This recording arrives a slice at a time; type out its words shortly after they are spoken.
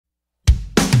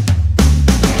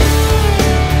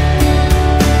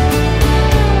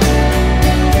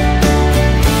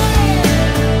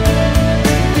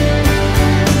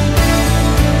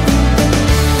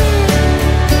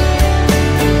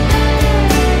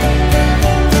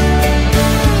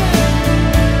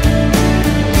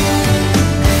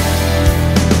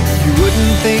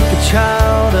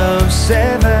child of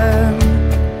 7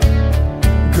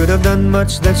 could have done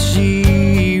much that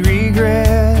she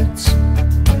regrets,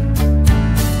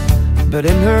 but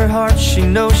in her heart she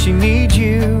knows she needs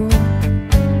you.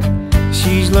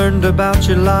 She's learned about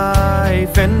your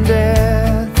life and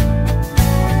death.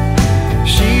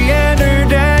 She and her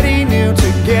daddy knew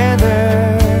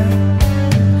together.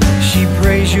 She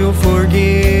prays you'll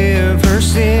forgive her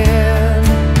sin.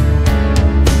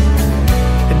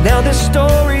 And now this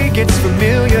story gets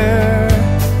familiar.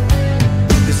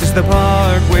 This is the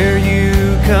part where you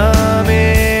come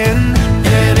in.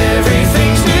 And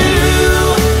everything's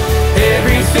new,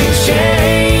 everything's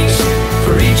changed.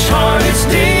 For each heart it's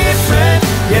different,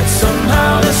 yet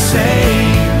somehow the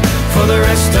same. For the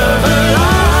rest of her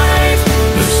life,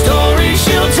 the story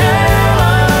she'll tell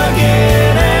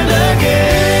again and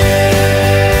again.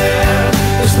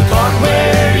 There's the part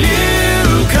where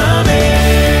you come in.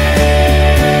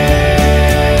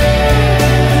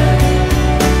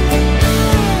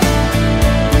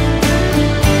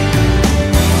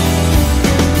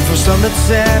 For some it's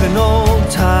at an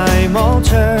old-time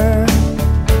altar,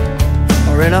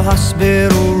 or in a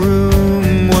hospital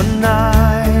room one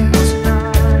night.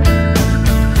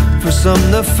 For some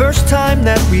the first time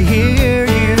that we hear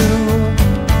you,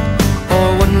 or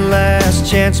one last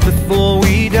chance before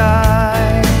we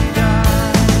die.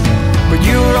 But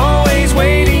you're always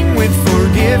waiting with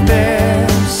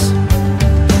forgiveness,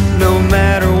 no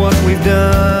matter what we've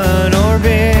done or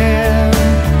been.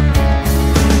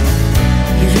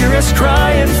 You hear us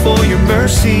crying for your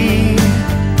mercy,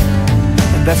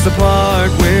 and that's the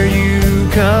part where you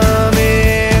come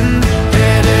in.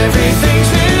 And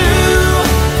everything's new,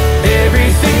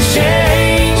 everything's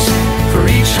changed. For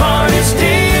each heart it's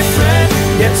different,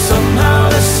 yet some